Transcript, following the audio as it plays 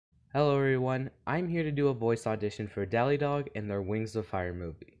Hello everyone, I'm here to do a voice audition for Dali-Dog in their Wings of Fire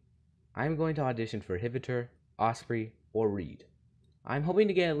movie. I'm going to audition for Hivitor, Osprey, or Reed. I'm hoping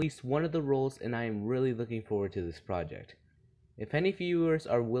to get at least one of the roles and I am really looking forward to this project. If any viewers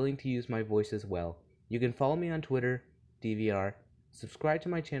are willing to use my voice as well, you can follow me on Twitter, DeviantArt, subscribe to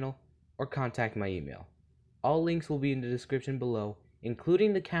my channel, or contact my email. All links will be in the description below,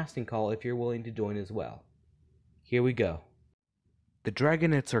 including the casting call if you're willing to join as well. Here we go. The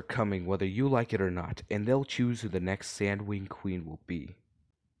Dragonets are coming whether you like it or not, and they'll choose who the next Sandwing Queen will be.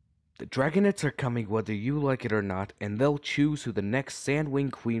 The Dragonets are coming whether you like it or not, and they'll choose who the next Sandwing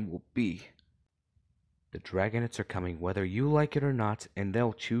Queen will be. The Dragonets are coming whether you like it or not, and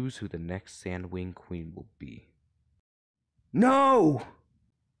they'll choose who the next Sandwing Queen will be. No!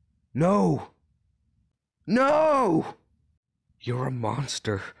 No! No! You're a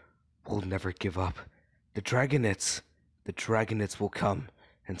monster. We'll never give up. The Dragonets will come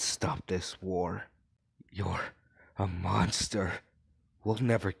and stop this war. You're a monster. We'll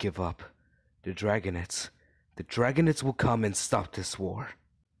never give up. The Dragonets will come and stop this war.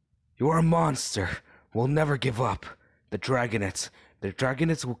 You're a monster. We'll never give up. The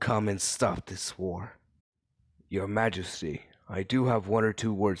Dragonets will come and stop this war. Your Majesty, I do have one or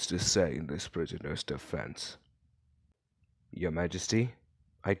two words to say in this prisoner's defense. Your Majesty,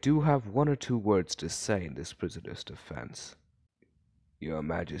 I do have one or two words to say in this prisoner's defense. Your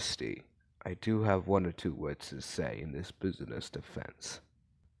Majesty, I do have one or two words to say in this prisoner's defense.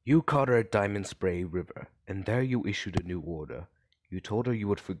 You caught her at Diamond Spray River, and there you issued a new order. You told her you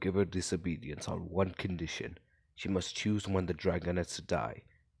would forgive her disobedience on one condition. She must choose one of the Dragonets to die.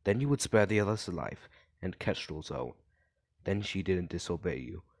 Then you would spare the others alive, and Kestrel's own. Then she didn't disobey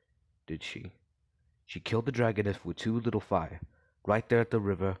you, did she? She killed the Dragonet with too little fire, right there at the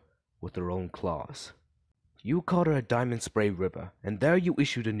river, with her own claws. You caught her at Diamond Spray River, and there you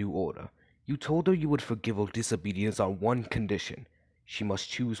issued a new order. You told her you would forgive her disobedience on one condition. She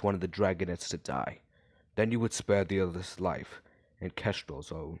must choose one of the Dragonets to die. Then you would spare the other's life, and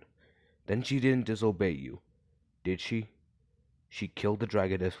Kestrel's own. Then she didn't disobey you, did she? She killed the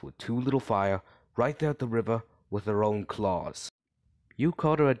Dragonet with too little fire, right there at the river, with her own claws. You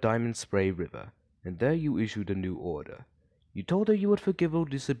caught her at Diamond Spray River, and there you issued a new order. You told her you would forgive her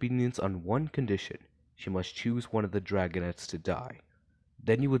disobedience on one condition. She must choose one of the Dragonets to die.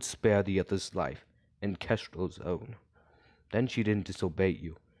 Then you would spare the other's life, and Kestrel's own. Then she didn't disobey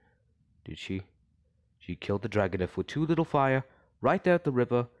you, did she? She killed the Dragonet with too little fire, right there at the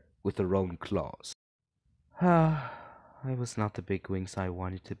river, with her own claws. I was not the big wings I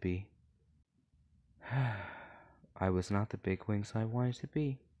wanted to be. I was not the big wings I wanted to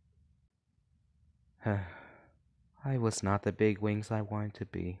be. I was not the big wings I wanted to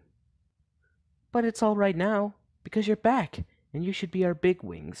be. But it's all right now, because you're back, and you should be our big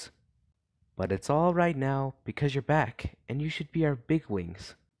wings. But it's all right now, because you're back, and you should be our big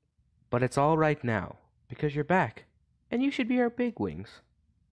wings. But it's all right now, because you're back, and you should be our big wings.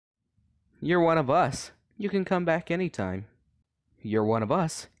 You're one of us. You can come back anytime. You're one of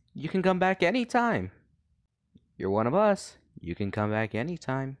us. You can come back anytime. You're one of us. You can come back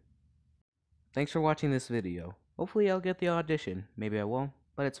anytime. Thanks for watching this video. Hopefully I'll get the audition. Maybe I won't,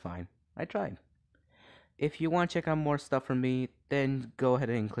 but it's fine. I tried. If you want to check out more stuff from me, then go ahead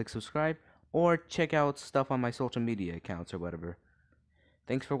and click subscribe, or check out stuff on my social media accounts or whatever.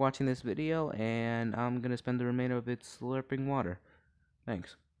 Thanks for watching this video, and I'm gonna spend the remainder of it slurping water.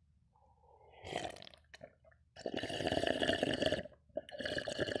 Thanks.